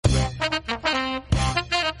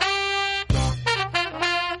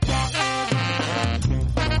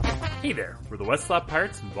the Westlaw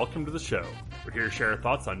Pirates, and welcome to the show. We're here to share our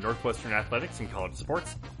thoughts on Northwestern athletics and college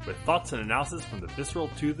sports, with thoughts and analysis from the visceral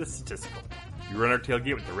to the statistical. We run our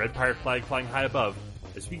tailgate with the red pirate flag flying high above,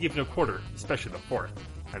 as we give no quarter, especially the fourth.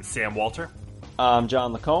 I'm Sam Walter. I'm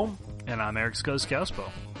John Lacombe. And I'm Eric Skoskauspo.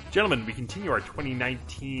 Gentlemen, we continue our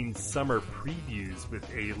 2019 summer previews with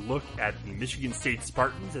a look at the Michigan State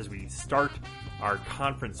Spartans as we start our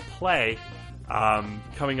conference play,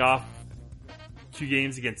 coming off 2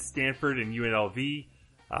 games against Stanford and UNLV.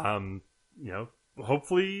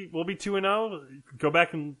 Hopefully we'll be 2-0. Go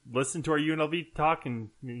back and listen to our UNLV talk, and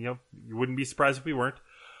you wouldn't be surprised if we weren't.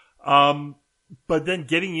 But then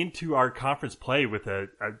getting into our conference play with a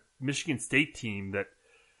Michigan State team that,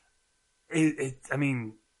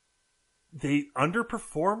 they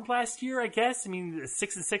underperformed last year, I guess.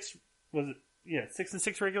 6-6 was it? Yeah,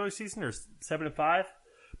 6-6 regular season or 7-5,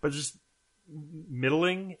 but just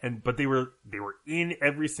middling. But they were in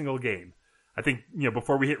every single game. I think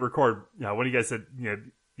before we hit record, one of you guys said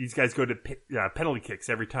these guys go to penalty kicks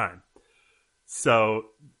every time. So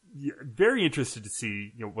very interested to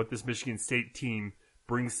see what this Michigan State team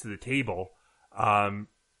brings to the table.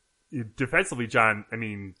 Defensively, John,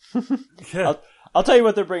 I'll tell you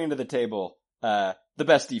what they're bringing to the table. The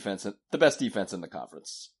best defense in the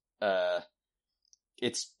conference.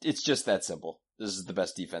 It's just that simple. This is the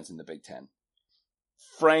best defense in the Big Ten.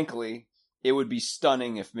 Frankly, it would be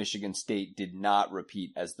stunning if Michigan State did not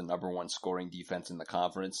repeat as the number 1 scoring defense in the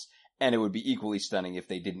conference, and it would be equally stunning if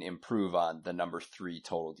they didn't improve on the number 3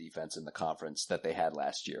 total defense in the conference that they had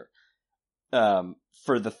last year.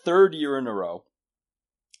 For the 3rd year in a row,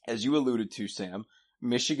 as you alluded to, Sam,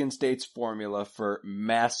 Michigan State's formula for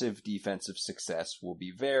massive defensive success will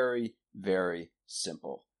be very, very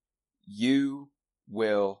simple. You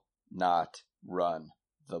will not run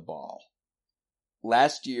the ball.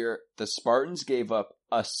 Last year, the Spartans gave up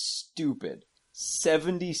a stupid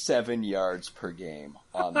 77 yards per game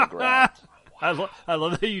on the ground. I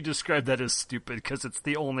love that you describe that as stupid, because it's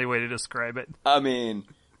the only way to describe it.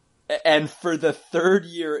 And for the 3rd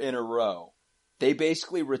year in a row, they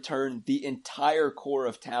basically returned the entire core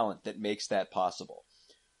of talent that makes that possible.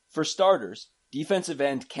 For starters, defensive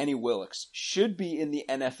end Kenny Willeks should be in the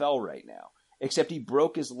NFL right now, except he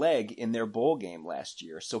broke his leg in their bowl game last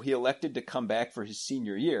year, so he elected to come back for his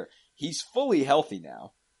senior year. He's fully healthy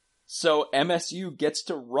now. So MSU gets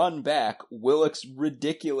to run back Willeks'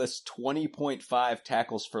 ridiculous 20.5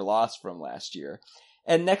 tackles for loss from last year.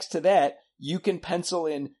 And next to that, you can pencil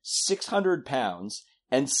in 600 pounds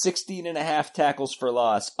and 16.5 tackles for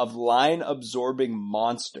loss of line-absorbing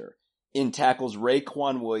monster in tackles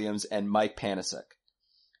Raekwon Williams and Mike Panicek.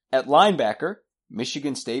 At linebacker,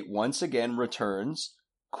 Michigan State once again returns,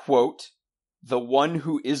 quote, the one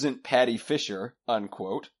who isn't Patty Fisher,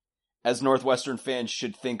 unquote, as Northwestern fans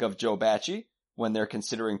should think of Joe Bacci when they're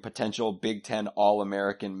considering potential Big Ten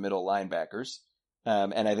All-American middle linebackers.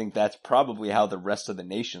 And I think that's probably how the rest of the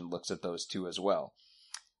nation looks at those two as well.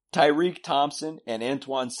 Tyreek Thompson and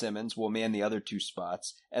Antoine Simmons will man the other 2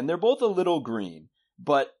 spots, and they're both a little green.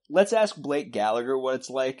 But let's ask Blake Gallagher what it's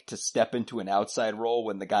like to step into an outside role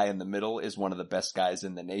when the guy in the middle is one of the best guys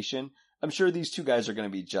in the nation. I'm sure these 2 guys are going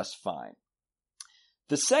to be just fine.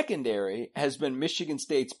 The secondary has been Michigan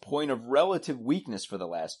State's point of relative weakness for the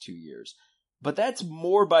last 2 years, but that's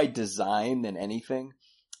more by design than anything.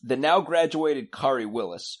 The now graduated Khari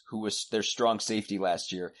Willis, who was their strong safety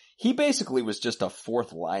last year, he basically was just a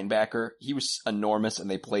 4th linebacker. He was enormous and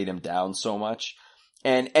they played him down so much.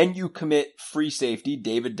 And NU commit free safety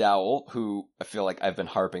David Dowell, who I feel like I've been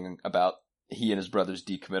harping about he and his brother's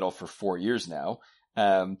decommittal for 4 years now.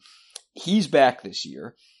 He's back this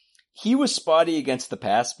year. He was spotty against the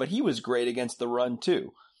pass, but he was great against the run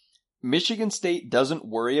too. Michigan State doesn't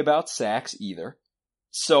worry about sacks either.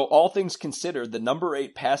 So all things considered, the number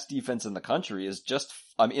 8 pass defense in the country is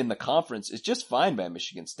in the conference is just fine by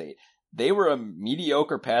Michigan State. They were a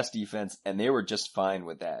mediocre pass defense and they were just fine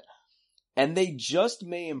with that. And they just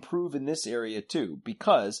may improve in this area too,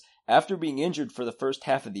 because after being injured for the first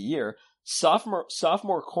half of the year,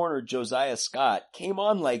 sophomore corner Josiah Scott came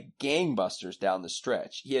on like gangbusters down the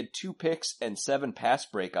stretch. He had 2 picks and 7 pass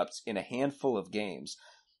breakups in a handful of games.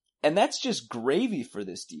 And that's just gravy for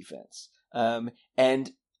this defense.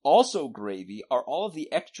 And also gravy are all of the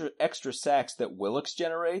extra sacks that Willeks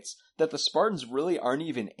generates that the Spartans really aren't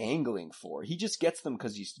even angling for. He just gets them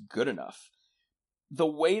because he's good enough. The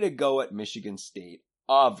way to go at Michigan State,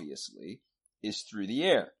 obviously, is through the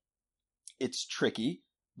air. It's tricky,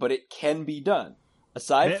 but it can be done.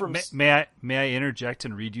 May I interject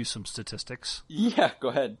and read you some statistics? Yeah, go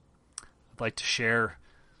ahead. I'd like to share,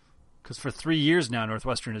 because for 3 years now,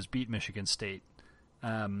 Northwestern has beat Michigan State.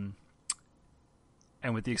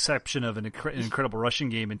 and with the exception of an incredible rushing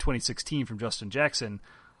game in 2016 from Justin Jackson,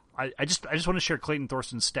 I just want to share Clayton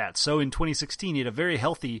Thorson's stats. So in 2016, he had a very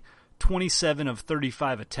healthy 27 of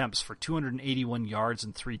 35 attempts for 281 yards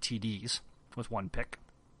and 3 TDs with 1 pick.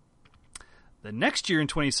 The next year in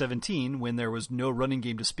 2017, when there was no running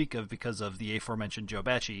game to speak of because of the aforementioned Joe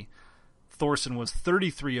Bachie, Thorson was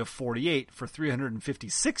 33 of 48 for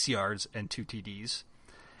 356 yards and 2 TDs.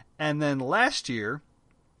 And then last year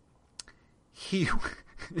he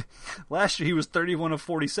was 31 of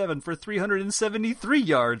 47 for 373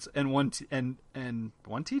 yards and one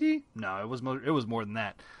TD? No, it was more than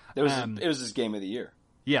that. It was his game of the year.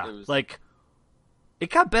 Yeah, it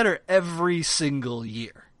got better every single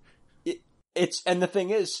year. And the thing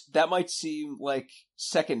is, that might seem like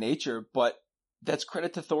second nature, but that's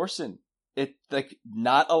credit to Thorson.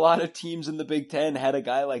 Not a lot of teams in the Big Ten had a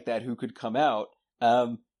guy like that who could come out.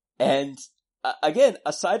 And again,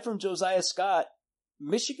 aside from Josiah Scott,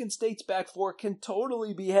 Michigan State's back four can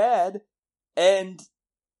totally be had. And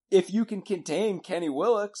if you can contain Kenny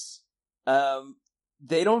Willekes,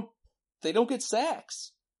 they don't get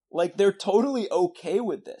sacks. Like, they're totally okay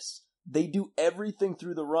with this. They do everything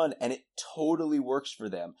through the run, and it totally works for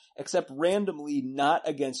them, except randomly not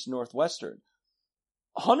against Northwestern.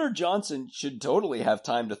 Hunter Johnson should totally have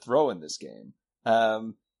time to throw in this game.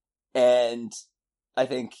 And I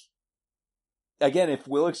think, again, if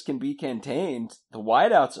Willekes can be contained, the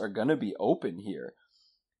wideouts are going to be open here.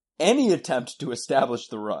 Any attempt to establish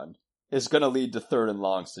the run is going to lead to 3rd and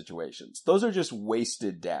long situations. Those are just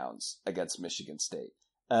wasted downs against Michigan State.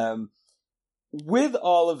 With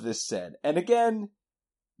all of this said, and again,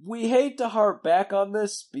 we hate to harp back on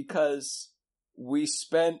this because we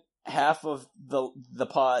spent half of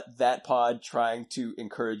that pod trying to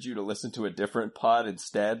encourage you to listen to a different pod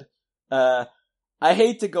instead. I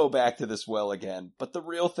hate to go back to this well again, but the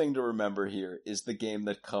real thing to remember here is the game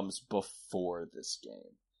that comes before this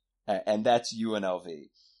game. And that's UNLV.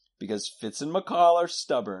 Because Fitz and McCall are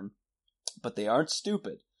stubborn, but they aren't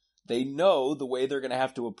stupid. They know the way they're going to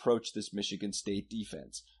have to approach this Michigan State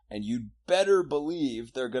defense. And you'd better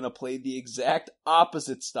believe they're going to play the exact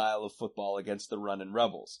opposite style of football against the running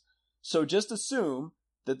Rebels. So just assume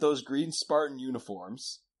that those green Spartan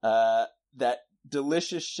uniforms, that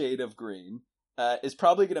delicious shade of green, is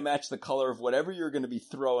probably going to match the color of whatever you're going to be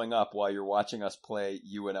throwing up while you're watching us play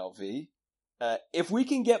UNLV. If we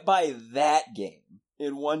can get by that game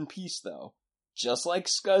in one piece, though, just like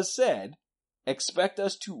Scuzz said, expect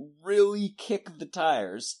us to really kick the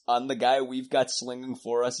tires on the guy we've got slinging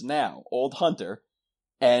for us now, Old Hunter,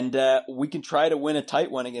 and we can try to win a tight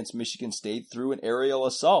one against Michigan State through an aerial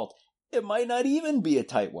assault. It might not even be a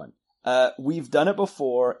tight one. We've done it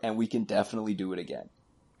before, and we can definitely do it again.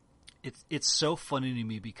 It's so funny to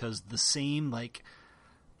me because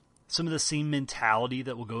some of the same mentality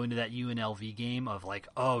that will go into that UNLV game of like,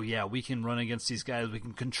 oh yeah, we can run against these guys, we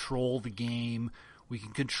can control the game, we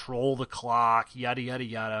can control the clock, yada, yada,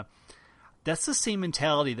 yada. That's the same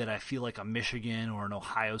mentality that I feel like a Michigan or an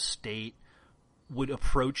Ohio State would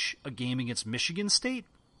approach a game against Michigan State.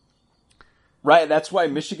 Right, that's why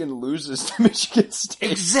Michigan loses to Michigan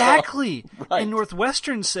State. Exactly. So, right. And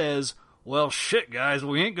Northwestern says, well, shit, guys,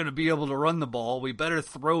 we ain't going to be able to run the ball. We better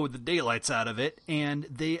throw the daylights out of it. And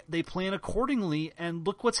they plan accordingly. And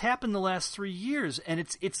look what's happened the last 3 years. And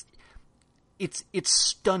it's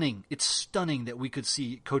stunning. It's stunning that we could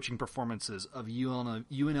see coaching performances of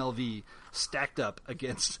UNLV stacked up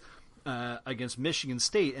against Michigan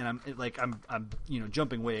State. And I'm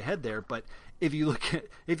jumping way ahead there. But if you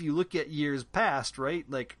look at years past, right,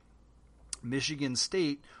 like Michigan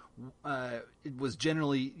State. It was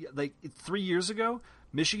generally like 3 years ago.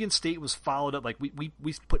 Michigan State was followed up. Like we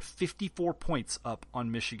put 54 points up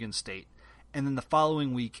on Michigan State, and then the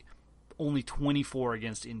following week, only 24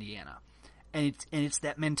 against Indiana. And it's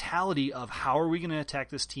that mentality of how are we going to attack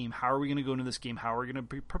this team? How are we going to go into this game? How are we going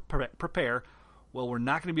to prepare? Well, we're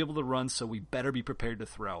not going to be able to run, so we better be prepared to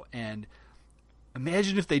throw. And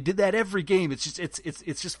imagine if they did that every game. It's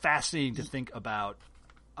just fascinating to think about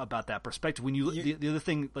that perspective. When you the other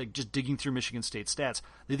thing, like just digging through Michigan State stats,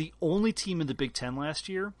 they're the only team in the Big Ten last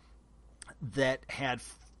year that had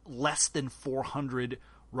less than 400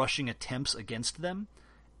 rushing attempts against them.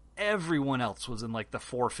 Everyone else was in like the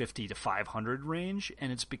 450 to 500 range,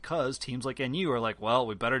 and it's because teams like NU are like, well,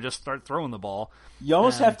 we better just start throwing the ball. You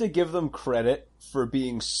almost have to give them credit for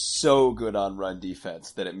being so good on run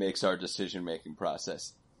defense that it makes our decision-making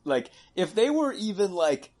process. Like, if they were even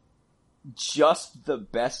like just the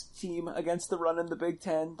best team against the run in the Big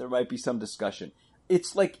Ten, there might be some discussion.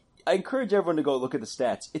 It's like, I encourage everyone to go look at the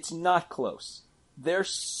stats. It's not close. they're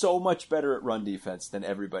so much better at run defense than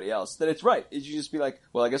everybody else that it's right. You just be like,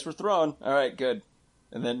 well, I guess we're throwing. All right, good.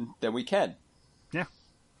 And then we can. Yeah.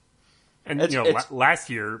 And, last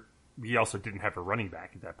year, he also didn't have a running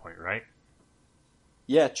back at that point, right?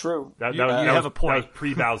 Yeah, true. That you have a point. That was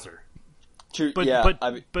pre-Bowser. True. But, yeah,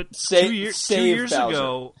 but save 2 years Bowser.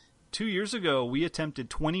 ago, 2 years ago, we attempted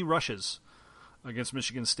 20 rushes against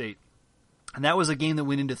Michigan State. And that was a game that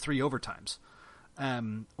went into 3 overtimes.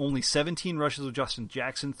 Only 17 rushes with Justin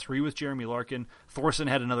Jackson, 3 with Jeremy Larkin. Thorson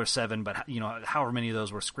had another 7, but however many of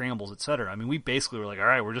those were scrambles, etc. I mean, we basically were like, all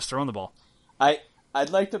right, we're just throwing the ball. I'd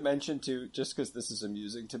like to mention too, just because this is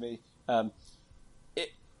amusing to me,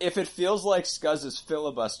 if it feels like Scuzz is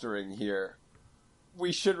filibustering here,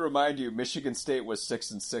 we should remind you Michigan State was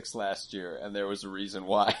 6-6 last year, and there was a reason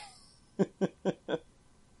why.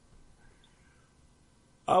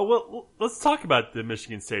 Well, let's talk about the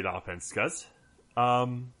Michigan State offense, Scuzz. I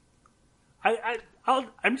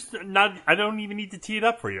don't even need to tee it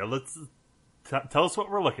up for you. Let's tell us what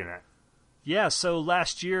we're looking at. Yeah, so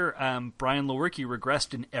last year, Brian Lewerke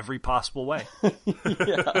regressed in every possible way.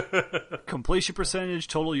 Completion percentage,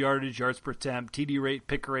 total yardage, yards per attempt, TD rate,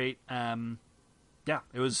 pick rate.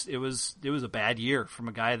 It was a bad year from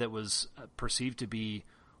a guy that was perceived to be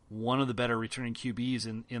one of the better returning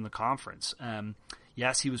QBs in the conference.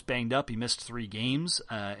 Yes, he was banged up. He missed 3 games,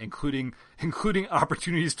 including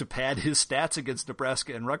opportunities to pad his stats against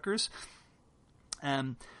Nebraska and Rutgers.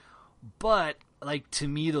 But to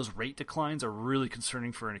me, those rate declines are really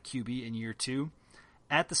concerning for a QB in year 2.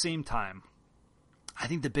 At the same time, I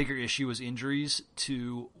think the bigger issue was injuries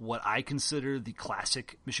to what I consider the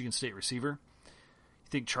classic Michigan State receiver. You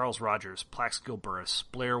think Charles Rogers, Plaxico Burress,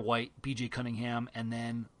 Blair White, B.J. Cunningham, and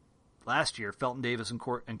then last year, Felton Davis and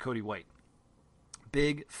Cody White.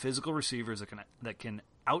 Big physical receivers that can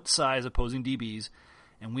outsize opposing DBs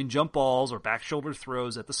and win jump balls or back shoulder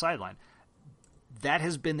throws at the sideline. That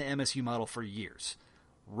has been the MSU model for years.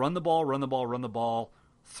 Run the ball, run the ball, run the ball,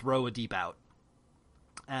 throw a deep out.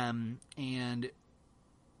 And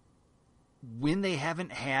when they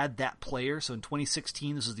haven't had that player, so in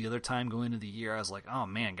 2016, this is the other time going into the year, I was like, oh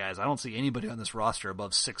man, guys, I don't see anybody on this roster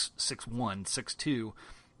above 6'1", 6'2".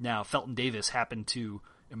 Now, Felton Davis happened to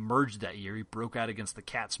emerge that year. He broke out against the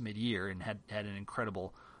Cats mid-year and had an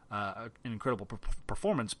incredible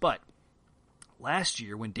performance, but last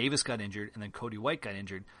year, when Davis got injured and then Cody White got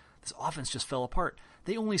injured, this offense just fell apart.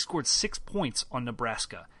 They only scored 6 points on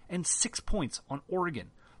Nebraska and 6 points on Oregon.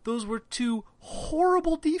 Those were 2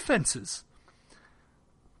 horrible defenses.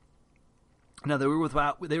 Now, they were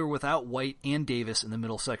without White and Davis in the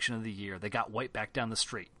middle section of the year. They got White back down the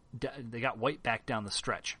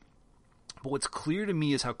stretch. But what's clear to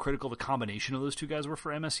me is how critical the combination of those 2 guys were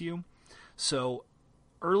for MSU. So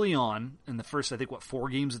early on, in the first, 4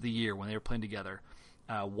 games of the year when they were playing together,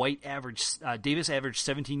 Davis averaged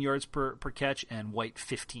 17 yards per catch and White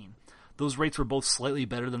 15. Those rates were both slightly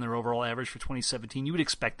better than their overall average for 2017. You would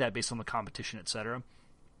expect that based on the competition, etc.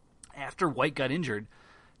 After White got injured,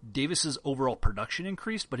 Davis's overall production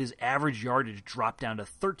increased, but his average yardage dropped down to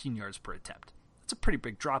 13 yards per attempt. That's a pretty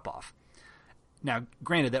big drop-off. Now,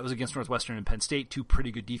 granted, that was against Northwestern and Penn State, 2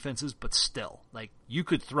 pretty good defenses, but still, you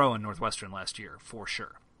could throw in Northwestern last year, for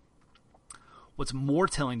sure. What's more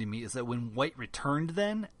telling to me is that when White returned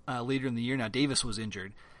then, later in the year, now Davis was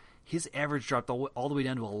injured, his average dropped all the way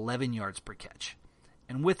down to 11 yards per catch.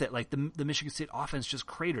 And with it, the Michigan State offense just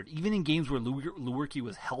cratered. Even in games where Lewerke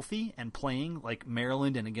was healthy and playing, like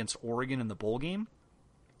Maryland and against Oregon in the bowl game,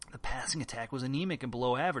 the passing attack was anemic and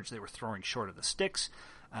below average. They were throwing short of the sticks.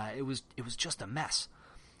 It was just a mess.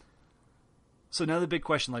 So now the big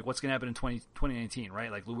question, what's going to happen in 2019,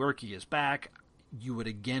 right? Lewerke is back. You would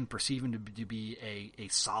again perceive him to be a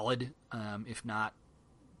solid, if not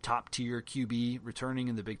top-tier QB returning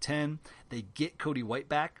in the Big Ten. They get Cody White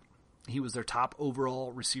back. He was their top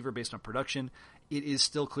overall receiver based on production. It is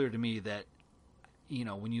still clear to me that,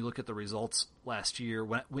 when you look at the results last year,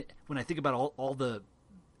 when I think about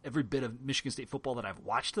every bit of Michigan State football that I've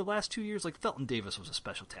watched the last 2 years, Felton Davis was a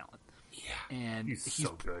special talent. Yeah, and he's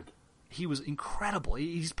so good. He was incredible.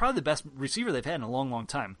 He's probably the best receiver they've had in a long, long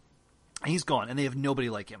time. He's gone, and they have nobody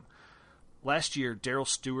like him. Last year, Darrell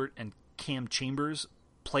Stewart and Cam Chambers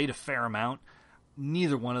played a fair amount.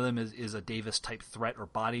 Neither one of them is a Davis-type threat or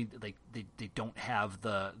body. They don't have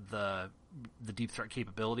the deep threat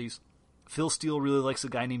capabilities. Phil Steele really likes a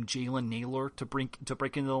guy named Jalen Naylor to break into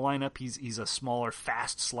the lineup. He's a smaller,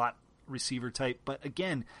 fast slot receiver type. But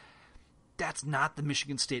again, that's not the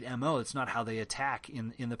Michigan State MO. It's not how they attack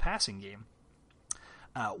in the passing game.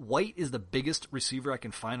 White is the biggest receiver I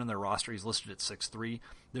can find on their roster. He's listed at 6'3".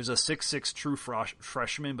 There's a 6'6" true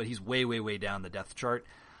freshman, but he's way, way, way down the depth chart.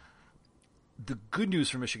 The good news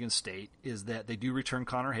for Michigan State is that they do return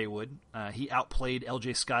Connor Haywood. He outplayed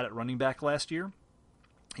L.J. Scott at running back last year.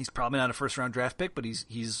 He's probably not a first-round draft pick, but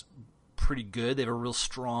he's pretty good. They have a real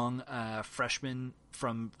strong freshman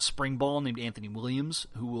from spring ball named Anthony Williams,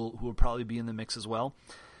 who will probably be in the mix as well.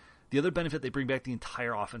 The other benefit, they bring back the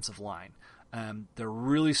entire offensive line. They're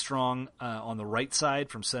really strong on the right side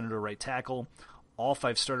from center to right tackle. All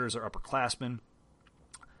 5 starters are upperclassmen.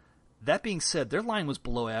 That being said, their line was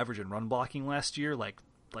below average in run blocking last year, like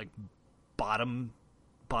bottom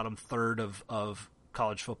third of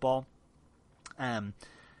college football.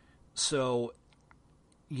 So,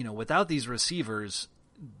 without these receivers,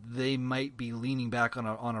 they might be leaning back on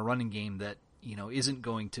a running game that isn't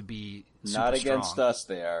going to be super not against strong. us.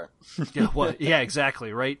 They are. Yeah,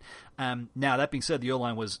 exactly right. Now that being said, the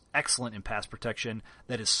O-line was excellent in pass protection.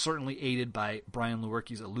 That is certainly aided by Brian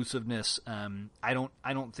Lewerke's elusiveness. I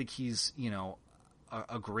don't think he's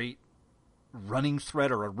a great running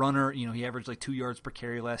threat or a runner. He averaged like 2 yards per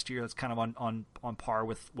carry last year. That's kind of on par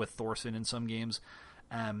with Thorson in some games.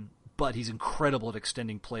 But he's incredible at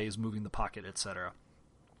extending plays, moving the pocket, etc.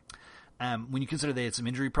 When you consider they had some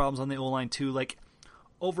injury problems on the O-line too, like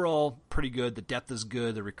overall pretty good. The depth is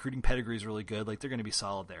good. The recruiting pedigree is really good. Like they're going to be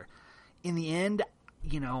solid there. In the end,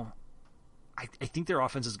 I think their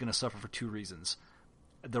offense is going to suffer for 2 reasons.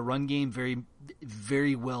 The run game very,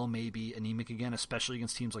 very well may be anemic again, especially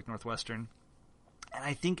against teams like Northwestern. And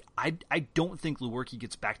I don't think Lewerke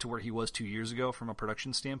gets back to where he was 2 years ago from a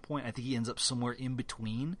production standpoint. I think he ends up somewhere in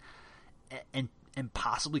between and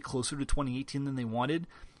possibly closer to 2018 than they wanted.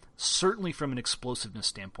 Certainly from an explosiveness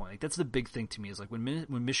standpoint. Like that's the big thing to me is like when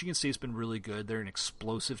Michigan State's been really good, they're an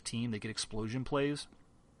explosive team. They get explosion plays.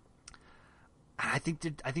 I think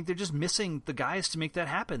they're just missing the guys to make that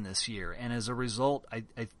happen this year. And as a result,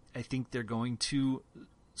 I think they're going to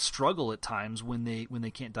struggle at times when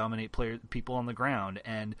they can't dominate people on the ground.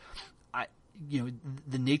 And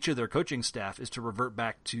the nature of their coaching staff is to revert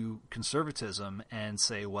back to conservatism and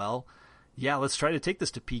say, well, yeah, let's try to take this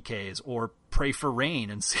to PKs or pray for rain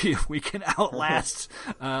and see if we can outlast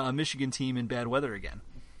a Michigan team in bad weather again.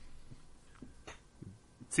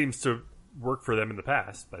 It seems to work for them in the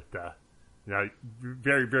past, but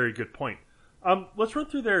very, very good point. Let's run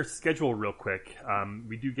through their schedule real quick.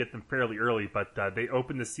 We do get them fairly early, but they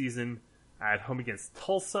open the season at home against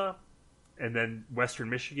Tulsa, and then Western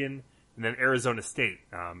Michigan, and then Arizona State.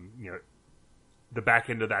 The back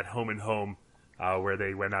end of that home and home. Where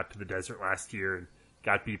they went out to the desert last year and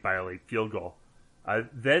got beat by a late field goal.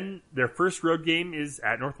 Then their first road game is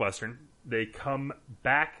at Northwestern. They come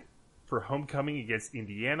back for homecoming against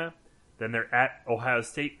Indiana. Then they're at Ohio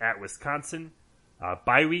State, at Wisconsin.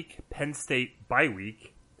 Bye week, Penn State bye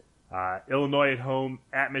week. Illinois at home,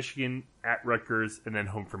 at Michigan, at Rutgers, and then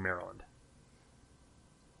home for Maryland.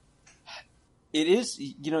 It is,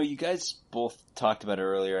 you guys both talked about it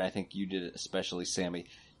earlier, and I think you did it especially, Sammy.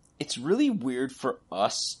 It's really weird for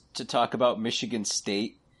us to talk about Michigan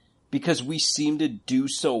State because we seem to do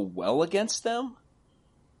so well against them.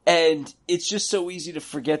 And it's just so easy to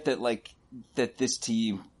forget that this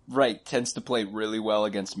team, tends to play really well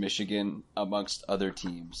against Michigan amongst other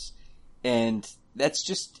teams. And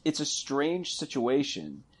it's a strange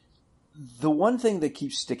situation. The one thing that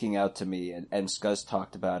keeps sticking out to me, and Scuzz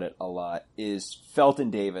talked about it a lot, is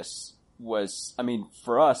Felton Davis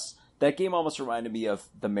for us, that game almost reminded me of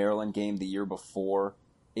the Maryland game the year before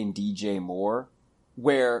in DJ Moore,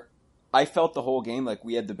 where I felt the whole game like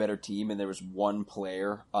we had the better team and there was one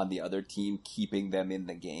player on the other team keeping them in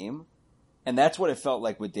the game. And that's what it felt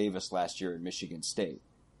like with Davis last year in Michigan State.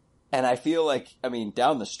 And I feel like,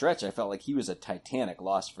 down the stretch, I felt like he was a titanic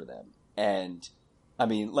loss for them. And,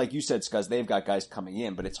 like you said, Scuzz, they've got guys coming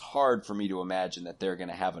in, but it's hard for me to imagine that they're going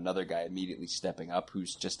to have another guy immediately stepping up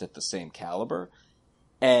who's just at the same caliber.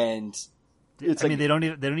 And it's they don't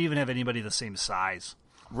even have anybody the same size.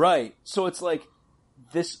 Right. So it's like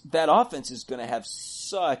that offense is going to have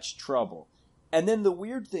such trouble. And then the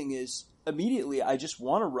weird thing is immediately I just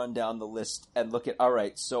want to run down the list and look at, all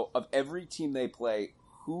right, so of every team they play,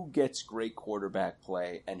 who gets great quarterback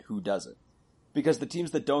play and who doesn't? Because the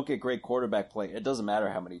teams that don't get great quarterback play, it doesn't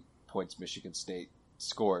matter how many points Michigan State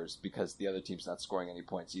scores because the other team's not scoring any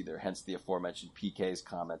points either. Hence the aforementioned PK's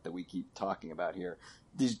comment that we keep talking about here.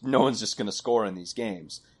 No one's just going to score in these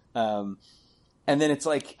games. And then it's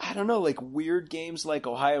like, I don't know, like weird games like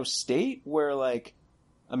Ohio State where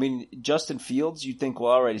Justin Fields, you'd think,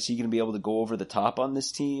 well, all right, is he going to be able to go over the top on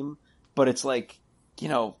this team? But it's like,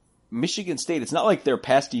 Michigan State, it's not like their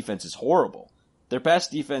pass defense is horrible. Their pass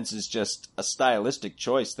defense is just a stylistic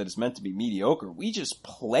choice that is meant to be mediocre. We just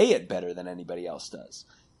play it better than anybody else does.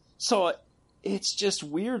 So it's just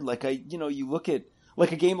weird. Like, you look at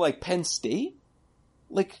like a game like Penn State,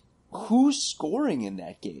 like, who's scoring in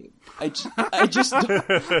that game? I just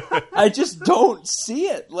don't see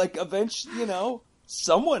it. Like, eventually,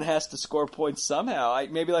 someone has to score points somehow.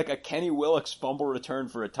 Maybe like a Kenny Willekes fumble return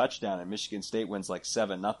for a touchdown and Michigan State wins like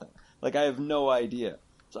 7-0. Like, I have no idea.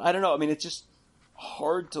 So I don't know. I mean, it's just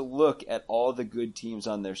hard to look at all the good teams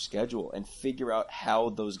on their schedule and figure out how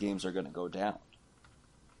those games are going to go down.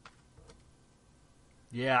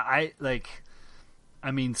 Yeah,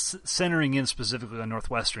 centering in specifically on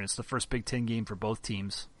Northwestern, it's the first Big Ten game for both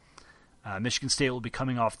teams. Michigan State will be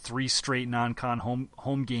coming off 3 straight non-con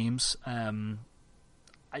home games.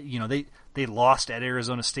 They lost at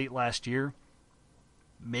Arizona State last year.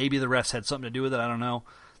 Maybe the refs had something to do with it. I don't know.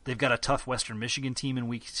 They've got a tough Western Michigan team in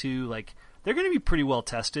week 2. Like, they're going to be pretty well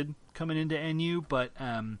tested coming into NU, but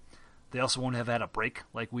they also won't have had a break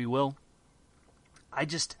like we will.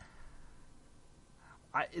 Until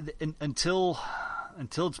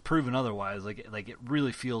it's proven otherwise, like it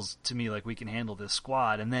really feels to me like we can handle this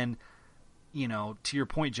squad. And then, to your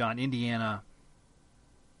point, John, Indiana,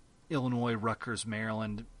 Illinois, Rutgers,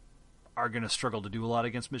 Maryland are going to struggle to do a lot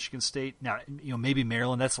against Michigan State. Now, maybe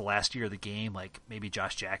Maryland, that's the last year of the game. Like, maybe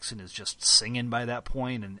Josh Jackson is just singing by that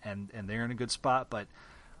point and they're in a good spot. But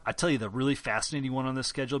I tell you, the really fascinating one on this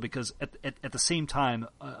schedule, because at the same time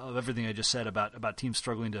of everything I just said about teams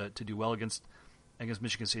struggling to do well against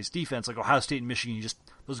Michigan State's defense, like Ohio State and Michigan,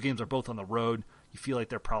 those games are both on the road. You feel like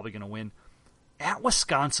they're probably going to win. At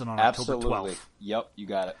Wisconsin on October 12th. Yep, you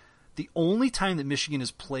got it. The only time that Michigan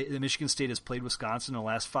State has played Wisconsin in the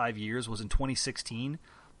last 5 years was in 2016.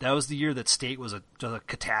 That was the year that State was a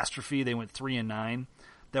catastrophe. They went 3-9.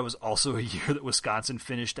 That was also a year that Wisconsin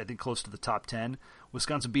finished, I think, close to the top 10.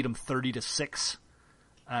 Wisconsin beat them 30-6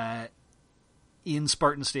 in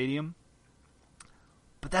Spartan Stadium.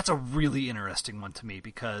 But that's a really interesting one to me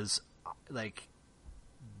because, like,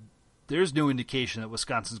 there's no indication that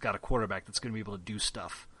Wisconsin's got a quarterback that's going to be able to do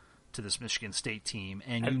stuff to this Michigan State team.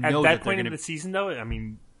 And at that point in the season, though, I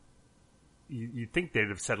mean, you'd think they'd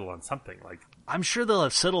have settled on something. Like, I'm sure they'll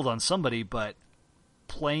have settled on somebody, but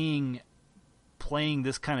playing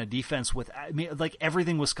this kind of defense like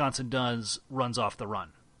everything Wisconsin does runs off the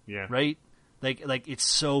run. Yeah. Right? Like it's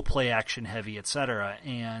so play action heavy, etc.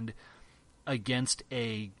 And against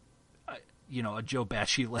a Joe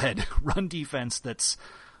Bachie led run defense that's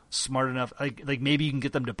smart enough, like maybe you can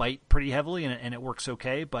get them to bite pretty heavily and it works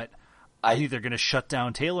okay, but I think they're going to shut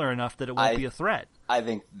down Taylor enough that it won't be a threat. I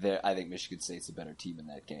think Michigan State's a better team in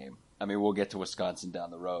that game. I mean, we'll get to Wisconsin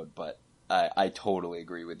down the road, but I totally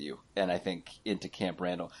agree with you. And I think into Camp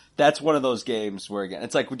Randall, that's one of those games where, again,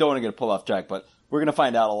 it's like we don't want to get a pull off track, but we're going to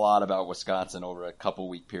find out a lot about Wisconsin over a couple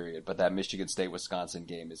week period. But that Michigan State-Wisconsin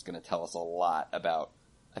game is going to tell us a lot about,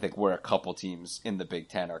 I think, where a couple teams in the Big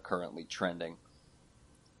Ten are currently trending.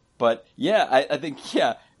 But yeah, I think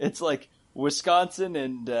it's like Wisconsin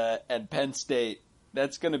and Penn State.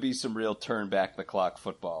 That's going to be some real turn back the clock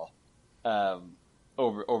football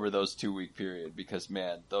over those 2 week period, because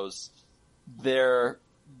man, those are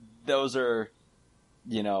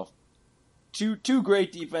two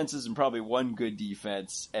great defenses and probably one good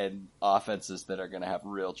defense, and offenses that are going to have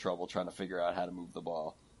real trouble trying to figure out how to move the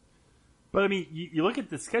ball. But I mean, you look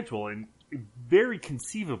at the schedule, and very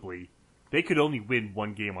conceivably, they could only win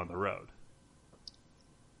one game on the road.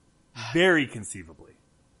 Very conceivably.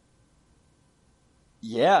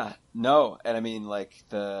 Yeah, no, and I mean, like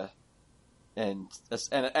and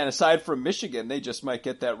aside from Michigan, they just might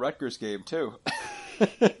get that Rutgers game too.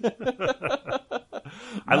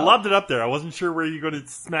 I loved it up there. I wasn't sure where you're going to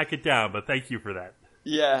smack it down, but thank you for that.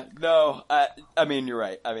 Yeah, no, I mean, you're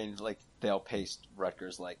right. I mean, like, they'll pace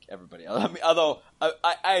Rutgers like everybody else. I mean, although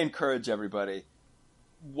I encourage everybody,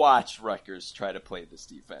 watch Rutgers try to play this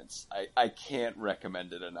defense. I can't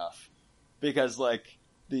recommend it enough, because like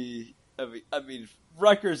I mean,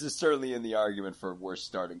 Rutgers is certainly in the argument for worst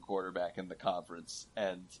starting quarterback in the conference,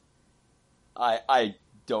 and I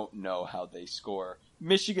don't know how they score.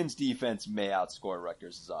 Michigan's defense may outscore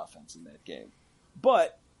Rutgers' offense in that game.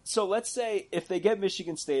 But, so let's say if they get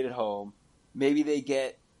Michigan State at home, maybe they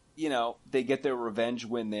get their revenge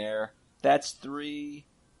win there. That's 3.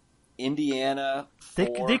 Indiana,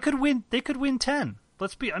 4. They could win 10.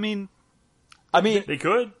 I mean they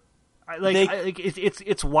could.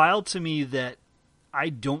 It's wild to me that I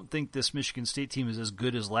don't think this Michigan State team is as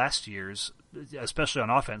good as last year's, especially on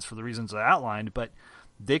offense for the reasons I outlined, but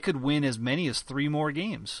they could win as many as 3 more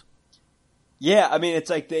games. Yeah, I mean,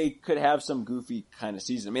 it's like they could have some goofy kind of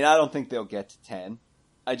season. I mean, I don't think they'll get to 10.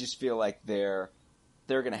 I just feel like they're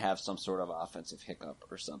going to have some sort of offensive hiccup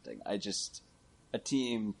or something. A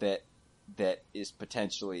team that is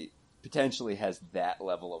potentially has that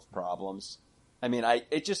level of problems. I mean,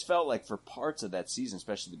 it just felt like for parts of that season,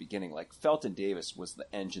 especially the beginning, like Felton Davis was the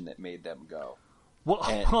engine that made them go.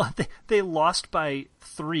 Well, they lost by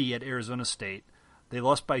 3 at Arizona State. They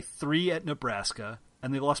lost by 3 at Nebraska,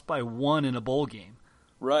 and they lost by 1 in a bowl game.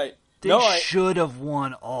 Right. They should have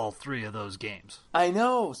won all 3 of those games. I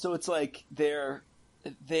know. So it's like they are.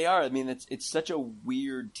 I mean, it's such a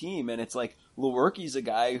weird team, and it's like Lewerke's a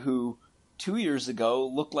guy who 2 years ago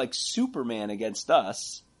looked like Superman against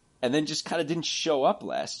us, and then just kind of didn't show up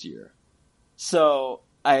last year. So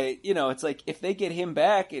it's like if they get him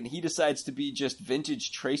back and he decides to be just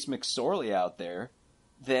vintage Trace McSorley out there,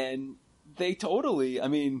 then they totally. I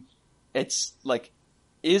mean, it's like,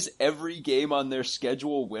 is every game on their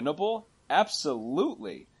schedule winnable?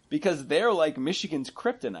 Absolutely, because they're like Michigan's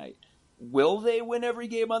kryptonite. Will they win every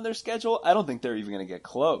game on their schedule? I don't think they're even going to get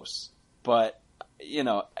close. But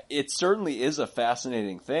it certainly is a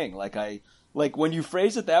fascinating thing. Like when you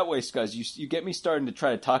phrase it that way, Scuzz, you get me starting to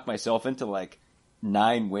try to talk myself into like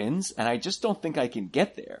 9 wins, and I just don't think I can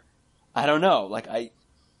get there. I don't know.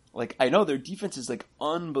 I know their defense is like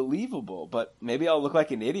unbelievable, but maybe I'll look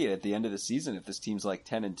like an idiot at the end of the season if this team's like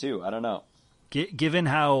 10-2. I don't know. Given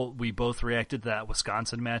how we both reacted to that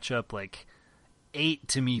Wisconsin matchup, like 8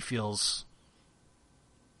 to me feels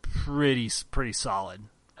pretty solid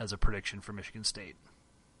as a prediction for Michigan State.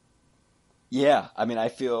 Yeah, I mean, I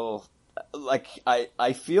feel like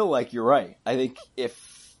you're right. I think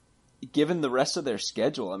if given the rest of their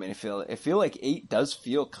schedule, I mean, I feel like 8 does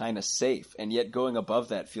feel kind of safe, and yet going above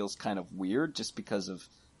that feels kind of weird just because of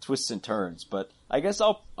twists and turns. But I guess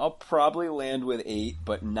I'll probably land with 8,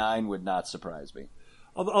 but 9 would not surprise me.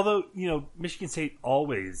 Although Michigan State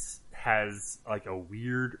always has like a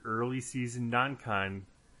weird early season non-con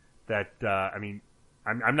that I mean,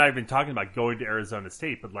 I'm not even talking about going to Arizona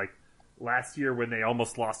State, but like last year when they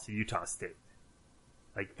almost lost to Utah State,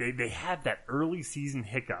 like they had that early season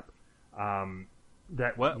hiccup.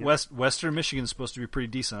 Western Michigan's supposed to be pretty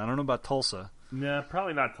decent. I don't know about Tulsa. Nah,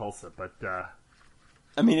 probably not Tulsa, but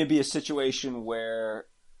I mean, it'd be a situation where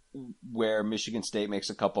Michigan State makes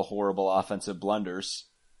a couple horrible offensive blunders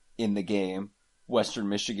in the game. Western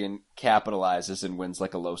Michigan capitalizes and wins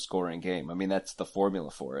like a low-scoring game. I mean, that's the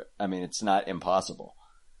formula for it. I mean, it's not impossible.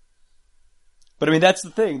 But I mean, that's the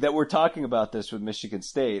thing, that we're talking about this with Michigan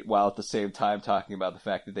State while at the same time talking about the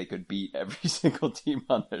fact that they could beat every single team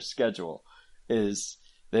on their schedule.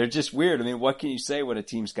 They're just weird. I mean, what can you say when a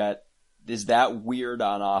team's is that weird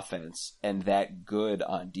on offense and that good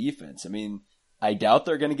on defense? I mean, I doubt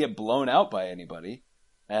they're going to get blown out by anybody.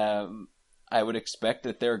 I would expect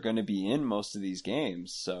that they're going to be in most of these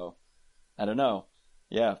games. So, I don't know.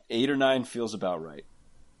 Yeah, 8 or 9 feels about right.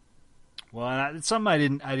 Well,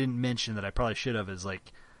 something I didn't mention that I probably should have is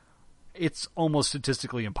like, it's almost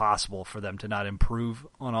statistically impossible for them to not improve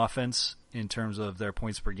on offense in terms of their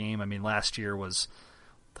points per game. I mean, last year was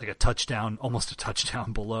like almost a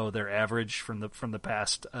touchdown below their average from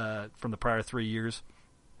the prior 3 years,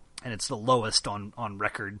 and it's the lowest on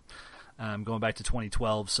record going back to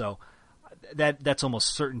 2012. So that's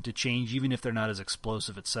almost certain to change, even if they're not as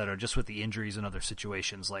explosive, et cetera. Just with the injuries and other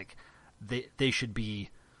situations, like they should be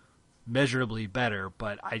measurably better,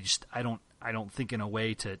 but I don't think in a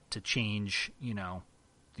way to change,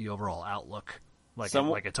 the overall outlook like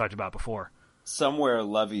I talked about before. Somewhere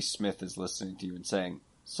Lovie Smith is listening to you and saying,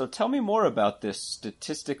 so tell me more about this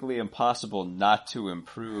statistically impossible not to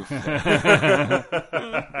improve thing.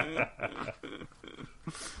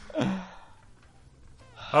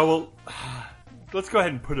 Oh, well, let's go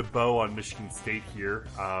ahead and put a bow on Michigan State here.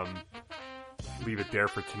 Leave it there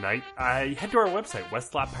for tonight. Head to our website,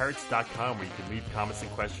 westlotpirates.com, where you can leave comments and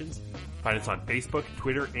questions. Find us on Facebook,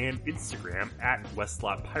 Twitter, and Instagram at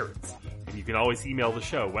westlotpirates. And you can always email the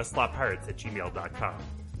show, westlotpirates@gmail.com.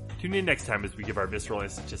 Tune in next time as we give our visceral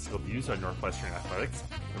and statistical views on Northwestern athletics,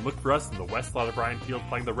 and look for us in the West Lot O'Brien Field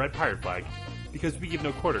flying the red pirate flag, because we give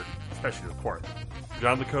no quarter, especially the fourth.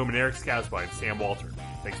 John Lacombe and Eric Skazby and Sam Walter,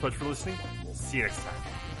 thanks so much for listening. We'll see you next time.